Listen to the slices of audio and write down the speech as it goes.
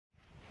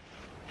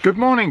Good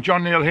morning,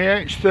 John Neal here.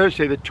 It's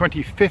Thursday the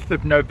 25th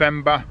of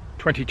November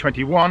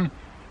 2021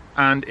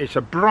 and it's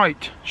a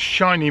bright,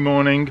 shiny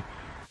morning.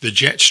 The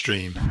jet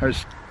stream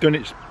has done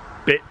its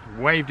bit,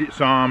 waved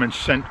its arm and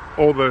sent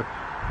all the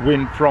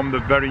wind from the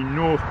very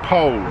North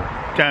Pole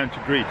down to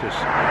greet us,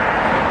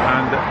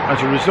 and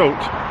as a result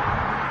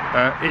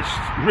it's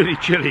really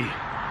chilly.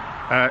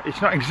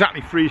 It's not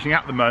exactly freezing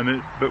at the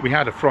moment, but we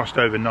had a frost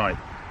overnight,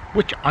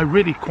 which I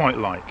really quite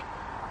like.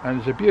 And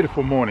it's a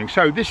beautiful morning.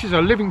 So this is a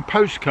living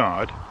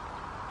postcard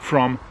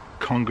from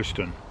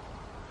Congerstone.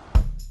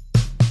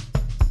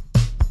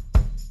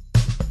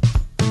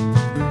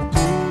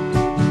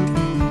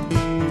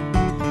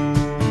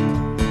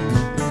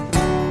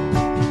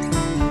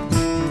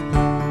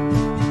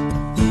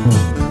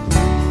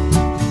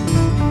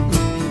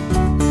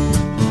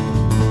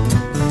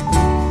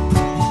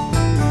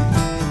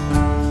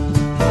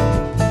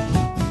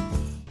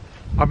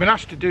 I've been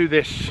asked to do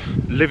this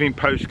living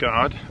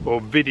postcard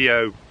or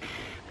video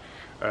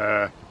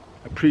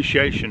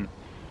appreciation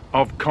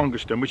of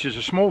Congerstone, which is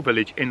a small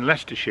village in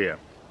Leicestershire,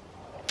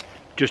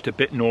 just a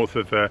bit north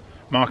of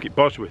Market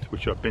Bosworth,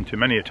 which I've been to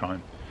many a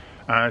time.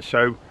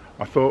 So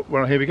I thought,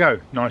 well, here we go,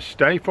 nice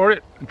day for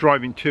it.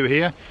 Driving to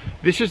here.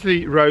 This is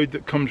the road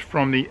that comes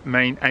from the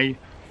main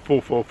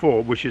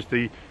A444, which is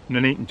the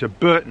Nuneaton to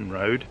Burton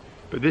road,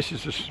 but this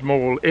is a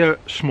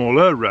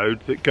smaller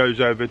road that goes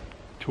over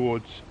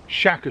towards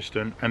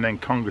Chalkboard and then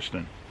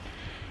Congerstone.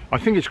 I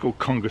think it's called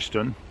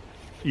Congerstone.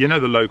 You know,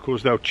 the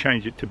locals, they'll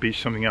change it to be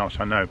something else,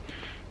 I know.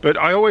 But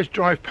I always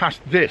drive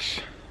past this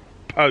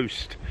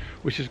post,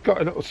 which has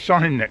got a little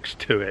sign next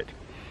to it.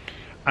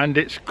 And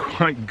it's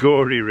quite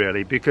gory,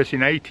 really, because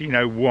in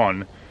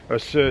 1801, a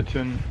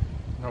certain,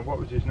 what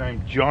was his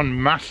name?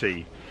 John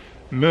Massey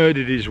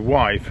murdered his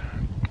wife.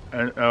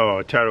 And,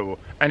 oh, terrible.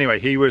 Anyway,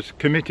 he was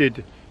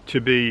committed to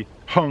be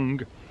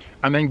hung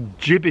and then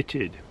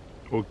gibbeted.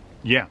 Or,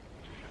 yeah.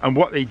 And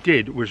what they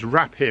did was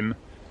wrap him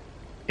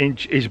in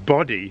his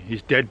body,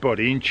 his dead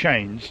body, in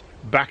chains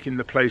back in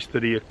the place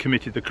that he had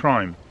committed the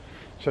crime.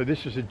 So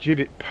this was a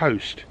gibbet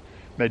post.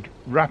 They'd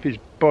wrap his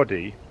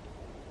body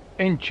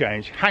in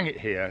chains, hang it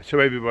here so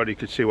everybody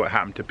could see what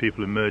happened to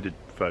people who murdered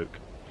folk.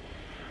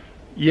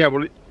 Yeah,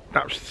 well,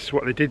 that's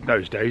what they did in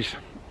those days.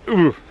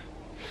 Ooh.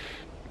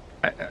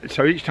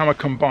 So each time I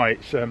come by,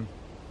 it's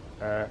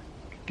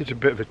gives a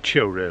bit of a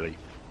chill, really.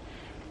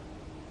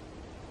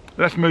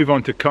 Let's move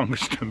on to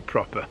Congerstone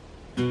proper.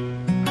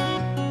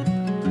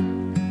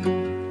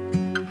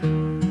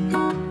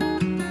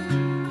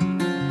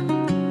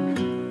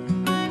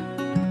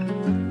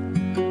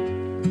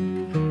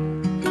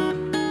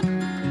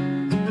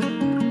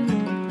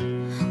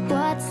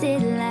 What's it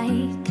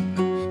like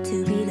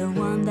to be the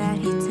one that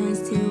he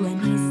turns to when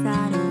he's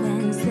out of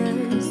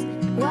answers?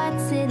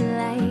 What's it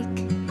like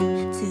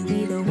to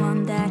be the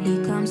one that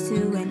he comes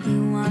to when he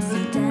wants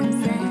to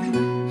dance?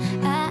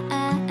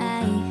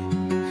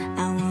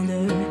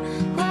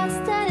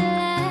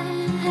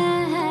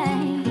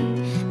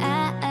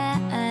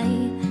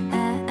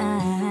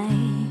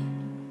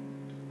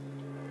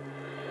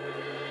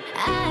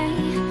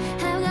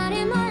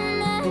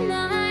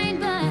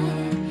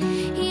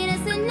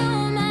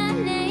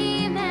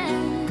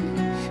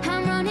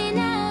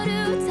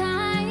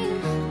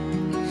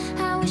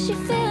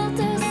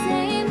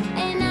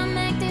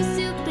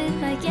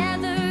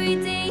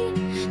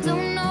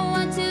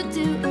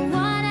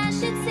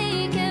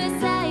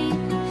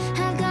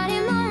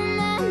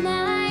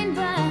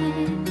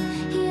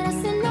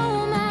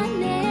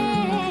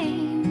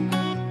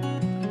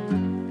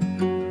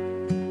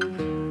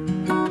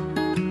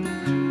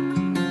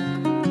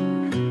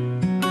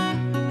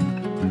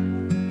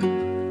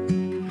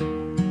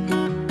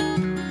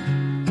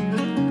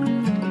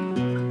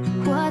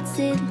 What's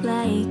it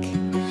like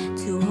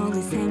to hold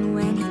his hand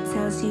when he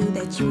tells you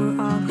that you're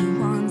all he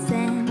wants,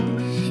 and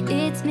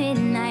it's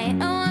midnight,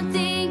 oh, I'm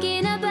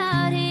thinking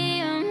about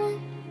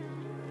him.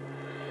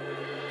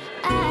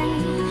 I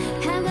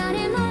have got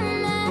him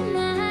on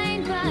my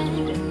mind, but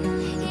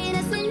he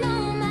doesn't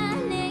know my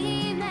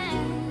name,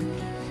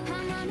 and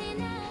I'm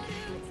running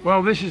out.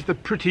 Well, this is the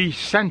pretty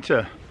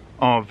centre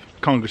of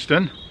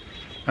Congerstone,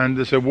 and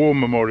there's a war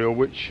memorial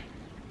which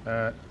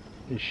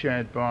is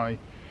shared by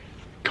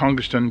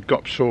Congerstone,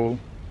 Gopsall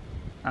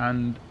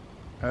and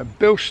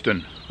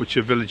Bilston, which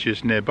are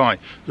villages nearby.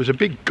 There's a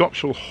big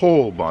Gopsall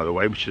Hall, by the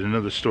way, which is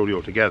another story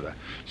altogether.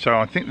 So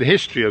I think the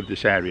history of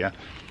this area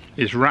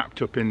is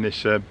wrapped up in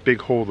this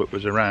big hall that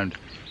was around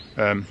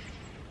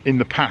in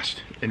the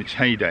past, in its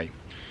heyday.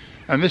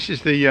 And this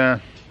is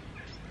the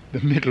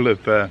middle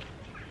of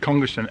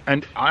Congerstone,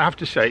 and I have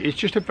to say it's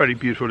just a very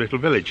beautiful little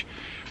village,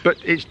 but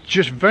it's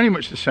just very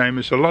much the same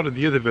as a lot of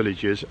the other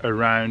villages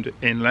around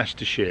in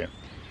Leicestershire.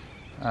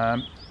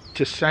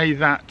 To say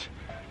that,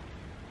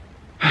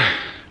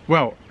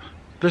 well,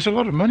 there's a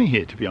lot of money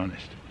here, to be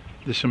honest.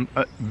 There's some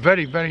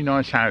very, very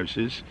nice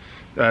houses,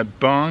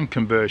 barn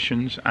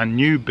conversions and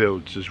new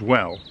builds as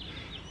well.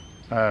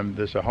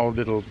 There's a whole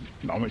little,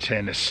 I won't say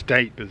an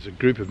estate, but there's a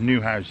group of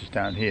new houses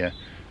down here,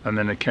 and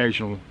then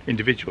occasional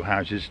individual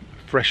houses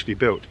freshly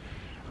built.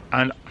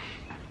 And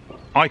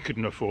I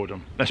couldn't afford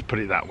them, let's put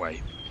it that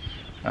way.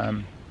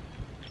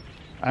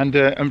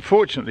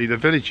 Unfortunately the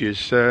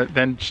villages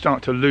then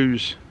start to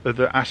lose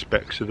other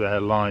aspects of their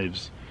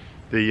lives.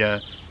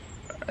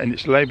 And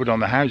it's labelled on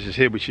the houses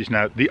here, which is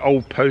now the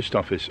old post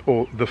office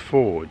or the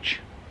forge,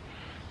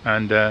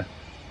 and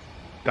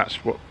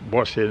that's what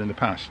was here in the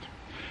past.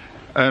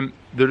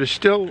 There is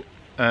still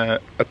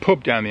a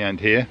pub down the end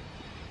here,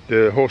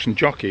 the Horse and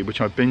Jockey, which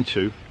I've been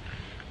to.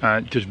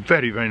 Does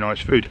very, very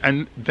nice food,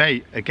 and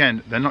they're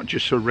not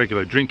just sort of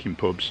regular drinking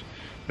pubs,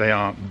 they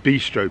are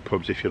bistro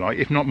pubs, if you like,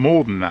 if not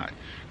more than that,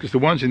 because the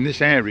ones in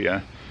this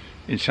area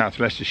in South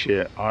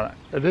Leicestershire are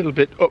a little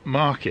bit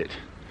upmarket,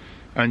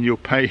 and you'll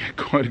pay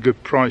quite a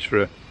good price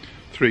for a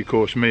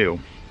 3-course meal.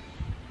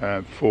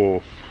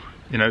 For,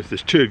 you know, if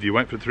there's 2 of you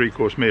went for a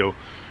 3-course meal,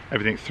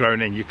 everything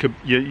thrown in,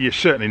 you're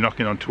certainly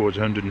knocking on towards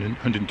 100 and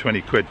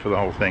 120 quid for the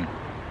whole thing.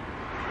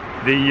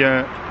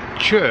 The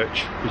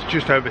church is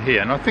just over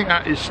here, and I think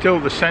that is still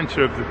the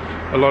centre of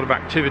a lot of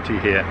activity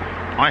here.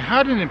 I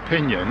had an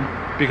opinion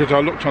because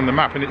I looked on the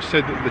map and it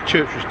said that the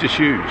church was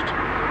disused,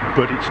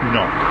 but it's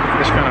not.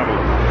 Let's go and have a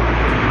look.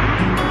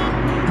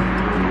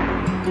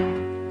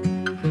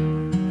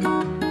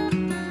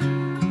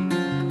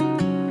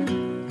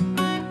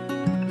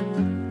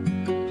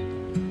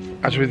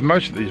 As with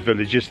most of these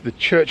villages, the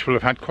church will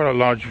have had quite a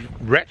large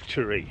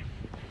rectory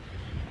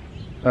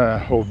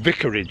or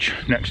vicarage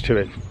next to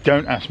it.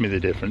 Don't ask me the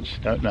difference,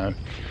 don't know.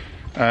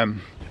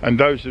 And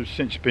those have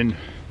since been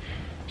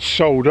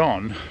sold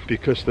on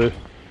because the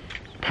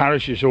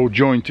parishes all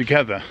joined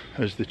together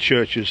as the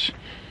church has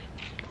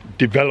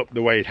developed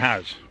the way it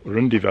has, or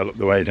undeveloped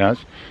the way it has.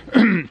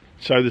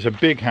 So there's a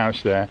big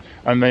house there,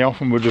 and they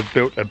often would have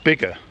built a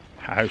bigger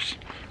house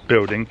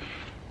building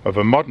of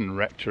a modern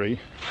rectory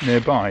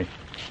nearby.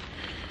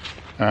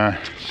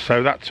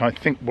 So that's, I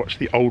think, what's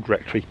the old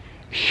rectory.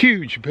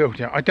 Huge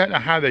building, I don't know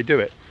how they do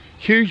it.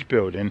 Huge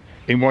building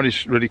in what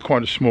is really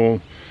quite a small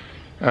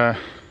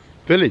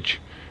village,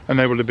 and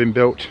they will have been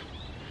built,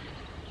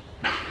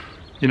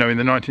 you know, in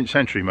the 19th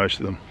century, most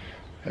of them.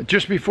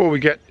 Just before we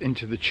get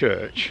into the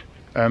church,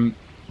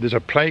 there's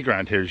a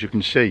playground here, as you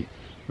can see,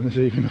 and there's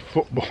even a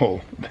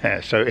football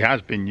there, so it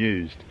has been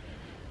used,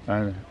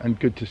 and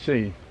good to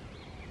see.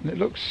 And it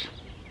looks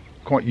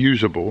quite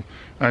usable.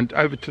 And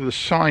over to the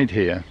side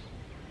here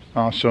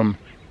are some,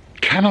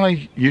 can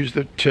I use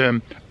the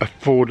term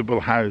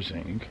affordable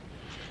housing,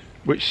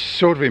 which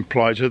sort of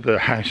implies that the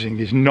housing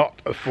is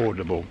not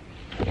affordable.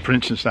 For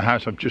instance, the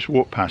house I've just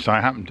walked past, I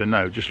happen to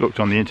know, just looked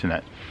on the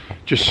internet,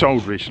 just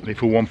sold recently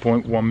for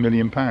 £1.1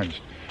 million.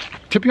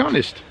 To be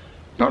honest,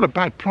 not a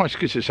bad price,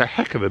 because it's a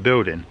heck of a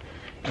building,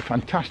 a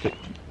fantastic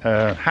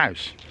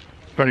house,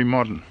 very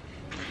modern.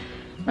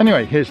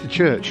 Anyway, here's the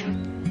church.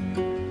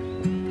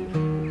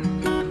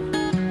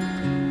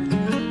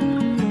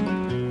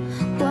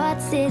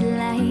 What's it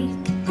like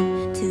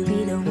to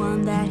be the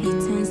one that he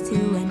turns to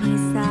when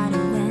he's out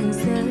of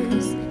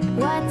answers?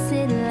 What's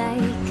it like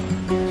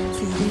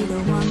to be the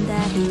one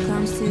that he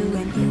comes to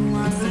when he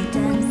wants to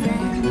dance?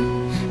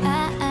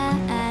 And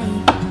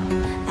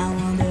I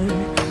wonder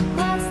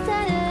what's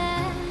that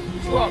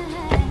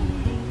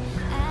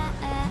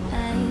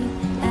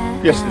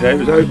like? Yesterday it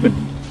was open.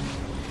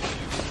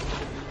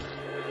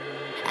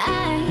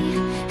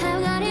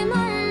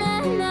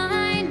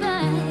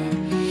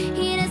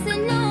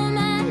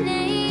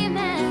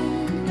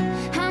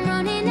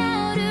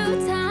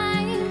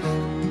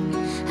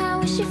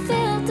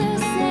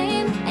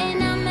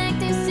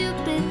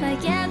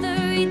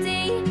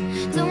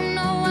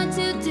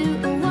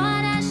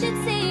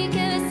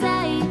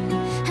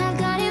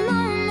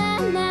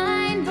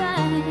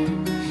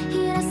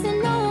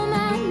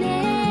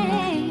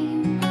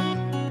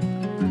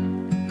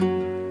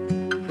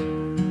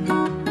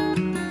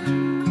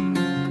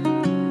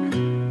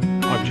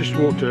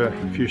 Walked a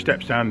few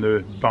steps down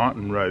the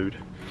Barton Road,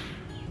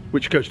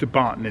 which goes to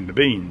Barton in the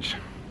Beans,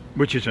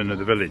 which is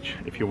another village,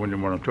 if you're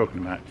wondering what I'm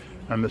talking about.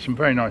 And there's some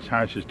very nice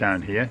houses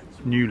down here,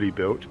 newly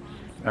built,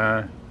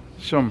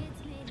 some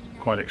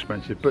quite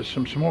expensive, but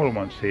some smaller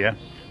ones here,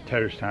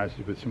 terraced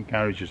houses with some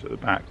garages at the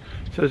back.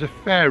 So there's a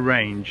fair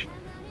range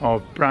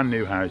of brand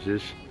new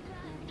houses,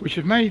 which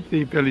have made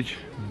the village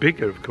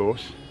bigger, of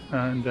course,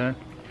 and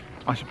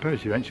I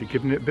suppose eventually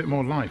given it a bit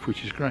more life,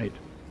 which is great.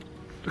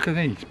 Look at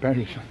these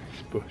berries on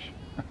this bush.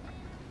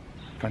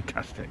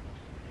 Fantastic.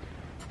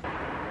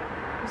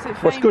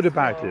 What's good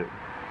about it?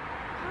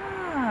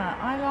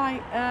 I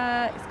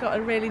like, it's got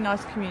a really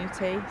nice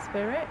community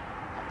spirit.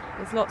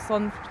 There's lots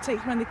on,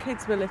 particularly when the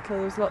kids were little,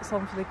 there was lots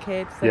on for the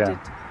kids. They did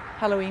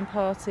Halloween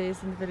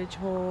parties in the village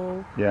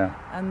hall. Yeah.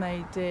 And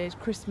they did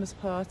Christmas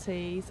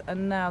parties,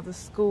 and now the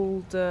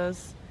school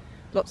does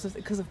lots of,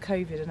 because of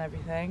COVID and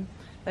everything,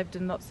 they've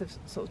done lots of,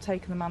 sort of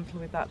taken the mantle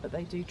with that, but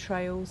they do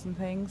trails and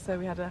things. So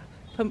we had a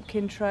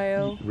pumpkin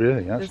trail.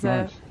 Really? That's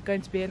nice. There's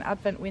going to be an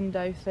advent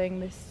window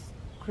thing this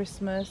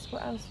Christmas.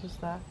 What else was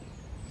there?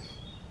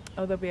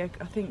 Oh, there'll be, I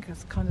think, a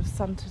kind of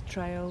Santa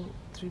trail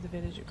through the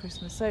village at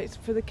Christmas. So it's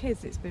for the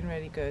kids. It's been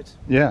really good.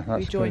 Yeah, that's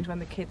we joined good. when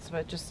the kids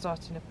were just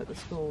starting up at the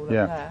school up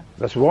Yeah, there.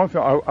 that's one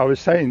thing I was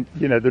saying.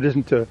 You know, there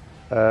isn't a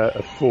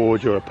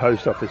forge or a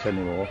post office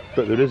anymore,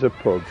 but there is a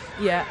pub.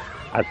 Yeah.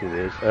 As it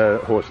is,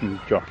 horse and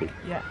jockey.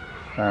 Yeah.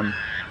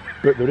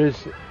 But there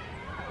is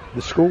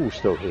the school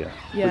still here,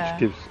 Yeah. which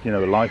gives, you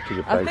know, a life to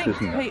the place,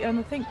 doesn't it? And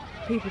I think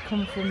people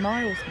come from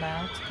miles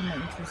now to come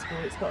into the school.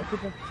 It's got a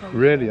good reputation.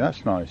 Really,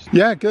 that's nice.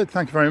 Yeah, good.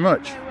 Thank you very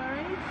much. No worries.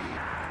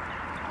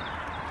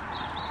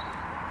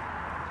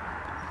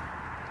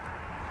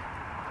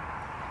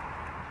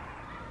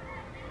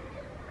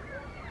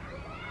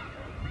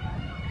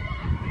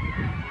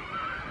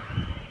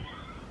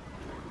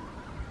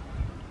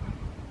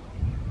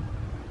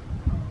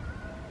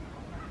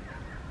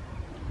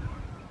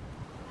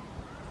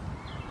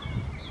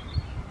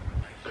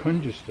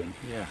 Congerstone.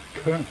 Yeah.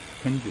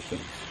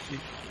 Congerstone.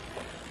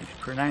 It's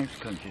pronounced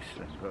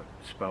Congerstone, but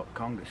spelt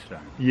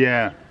Congerstone.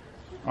 Yeah,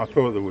 I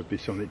thought there would be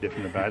something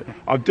different about it.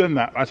 I've done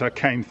that as I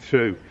came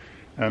through,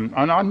 and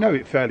I know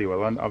it fairly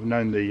well. I've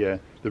known the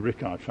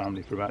Rickard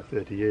family for about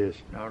 30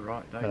 years. Oh,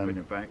 right, they've been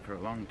about for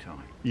a long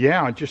time.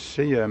 Yeah, I just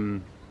see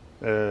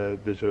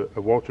there's a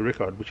Walter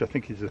Rickard, which I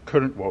think is the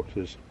current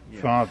Walter's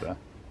father.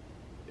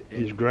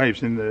 His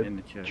grave's in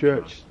the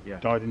church.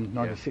 Yeah. Died in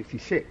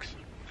 1966.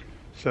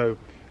 So,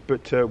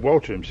 but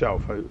Walter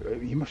himself,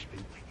 he must be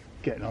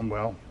getting on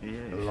well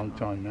a long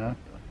time now.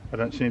 I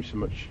don't see him so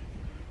much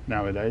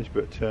nowadays,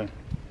 but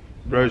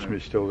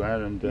Rosemary's still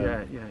there, and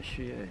yeah,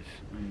 she is.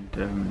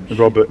 And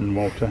Robert and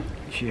Walter.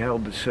 She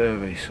held the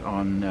service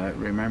on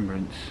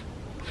Remembrance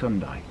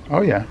Sunday.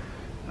 Oh yeah.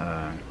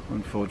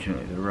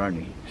 Unfortunately, there were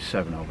only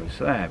 7 of us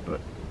there,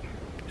 but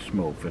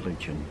small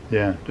village, and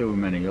there were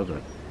many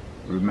other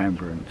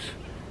remembrance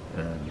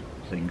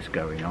things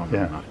going on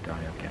that day,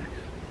 I guess.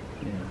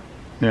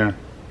 Yeah.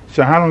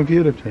 So how long have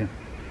you lived here?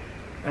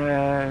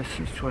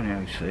 Since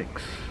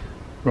 2006.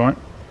 Right.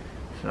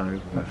 So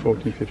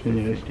 14, 15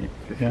 years.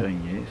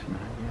 15 years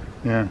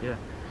now. Yeah.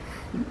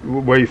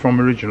 Where are you from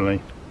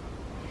originally?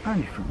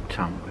 Only from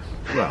Tamworth.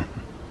 Well,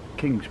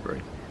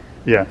 Kingsbury.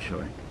 Yeah.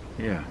 Actually.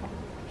 Yeah.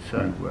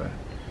 So,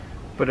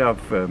 but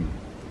I've,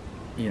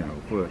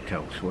 worked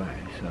elsewhere.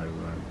 So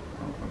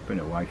I've been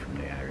away from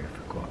the area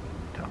for quite a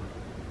long time.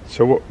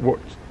 So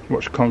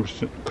what's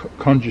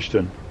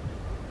Congerstone?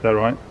 Is that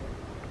right?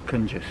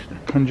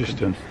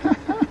 Congerstone.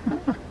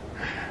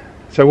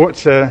 So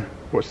what's the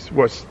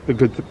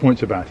good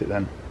points about it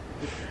then?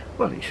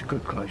 Well, it's a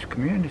good close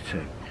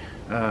community.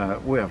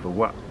 We have a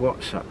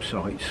WhatsApp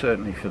site,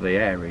 certainly for the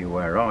area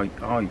where I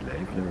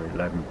live. There are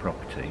 11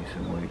 properties,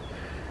 and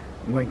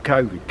when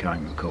COVID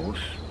came, of course,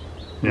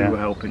 we were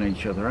helping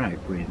each other out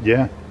with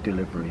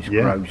deliveries,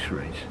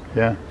 groceries,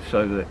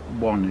 so that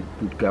one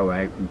would go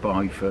out and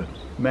buy for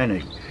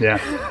many,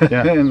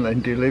 and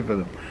then deliver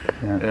them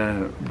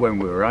when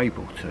we were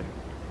able to.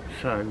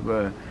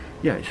 So,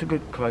 it's a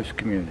good close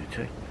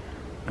community.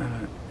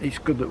 It's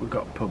good that we've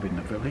got a pub in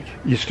the village.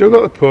 You still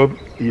got the pub.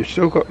 You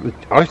still got the.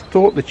 I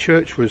thought the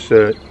church was.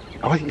 It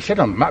said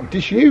on the map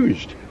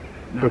disused.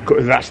 No.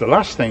 Because that's the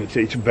last thing.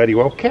 It's very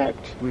well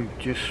kept. We've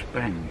just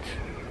spent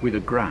with a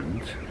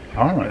grant.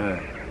 All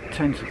right.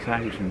 Tens of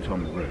thousands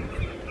on the roof.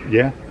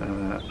 Yeah.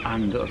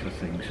 And other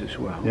things as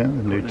well. Yeah,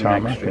 the new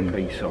tarmac. An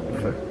extra piece on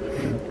for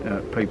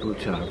people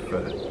to have,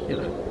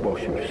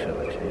 washing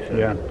facilities.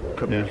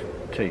 Cup of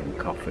tea and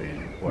coffee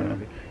and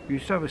whatever. You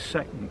used to have a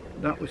second.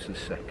 That was the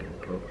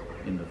second pub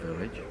in the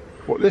village.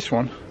 What, this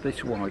one?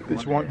 This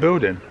white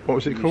building. What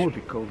was it called? It used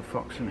to be called the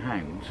Fox and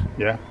Hounds.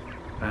 Yeah.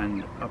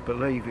 And I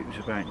believe it was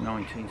about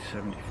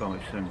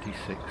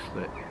 1975-76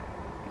 that it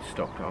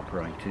stopped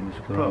operating as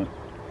a pub.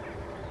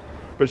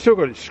 But it's still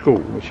got its school,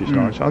 which is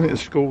nice. I think the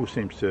school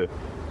seems to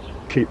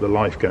keep the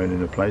life going in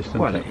the place,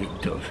 doesn't it?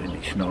 It does, and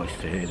it's nice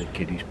to hear the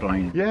kiddies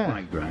playing in the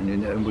playground,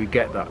 and we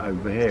get that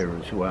over here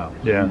as well.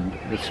 Yeah. And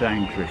the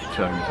sound drifts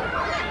over.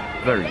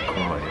 Very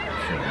quiet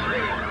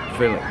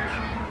village.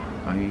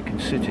 You can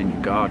sit in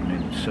your garden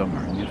in the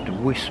summer and you have to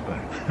whisper.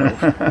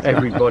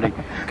 Everybody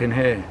can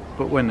hear.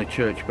 But when the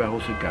church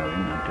bells are going,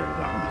 they do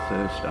that on a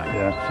Thursday.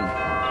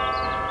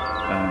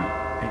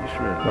 It's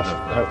really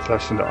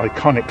that's an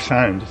iconic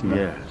sound, isn't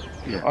it?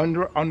 Yeah.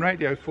 On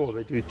Radio 4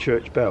 they do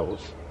church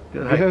bells.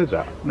 Have you heard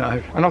that?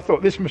 No. And I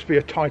thought this must be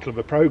a title of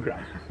a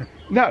programme.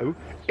 No,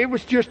 it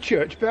was just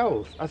church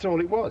bells. That's all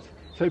it was.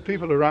 So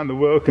people around the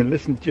world can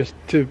listen just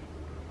to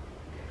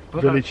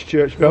village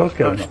church bells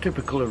going on. That's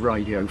typical of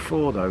Radio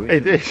 4 though.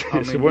 It is.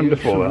 It's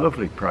wonderful. Some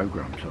lovely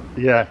programmes on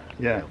it.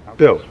 Yeah.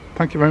 Bill,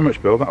 thank you very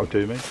much, Bill. That'll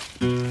do me.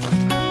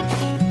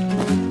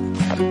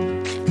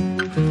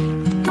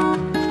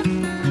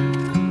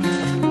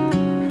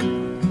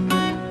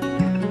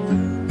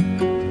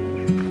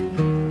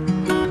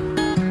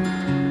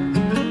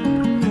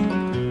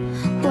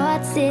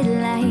 What's it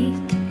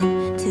like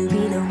to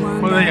be the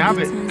one? Well, there you have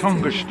it.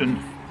 Congerstone,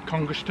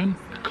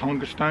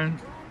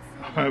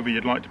 however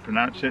you'd like to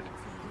pronounce it.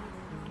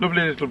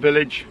 Lovely little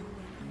village,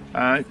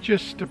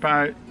 just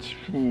about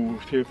 3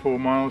 or 4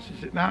 miles,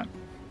 is it that?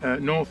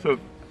 North of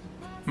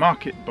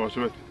Market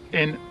Bosworth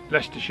in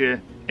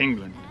Leicestershire,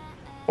 England.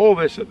 All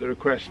this at the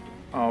request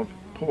of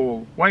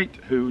Paul Waite,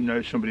 who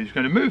knows somebody who's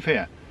going to move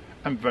here,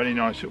 and very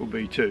nice it will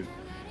be too.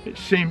 It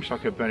seems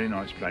like a very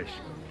nice place.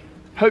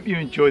 Hope you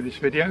enjoyed this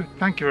video.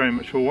 Thank you very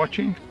much for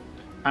watching,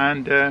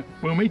 and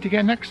we'll meet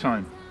again next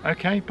time.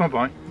 Okay, bye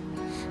bye.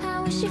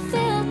 I wish you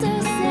felt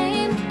the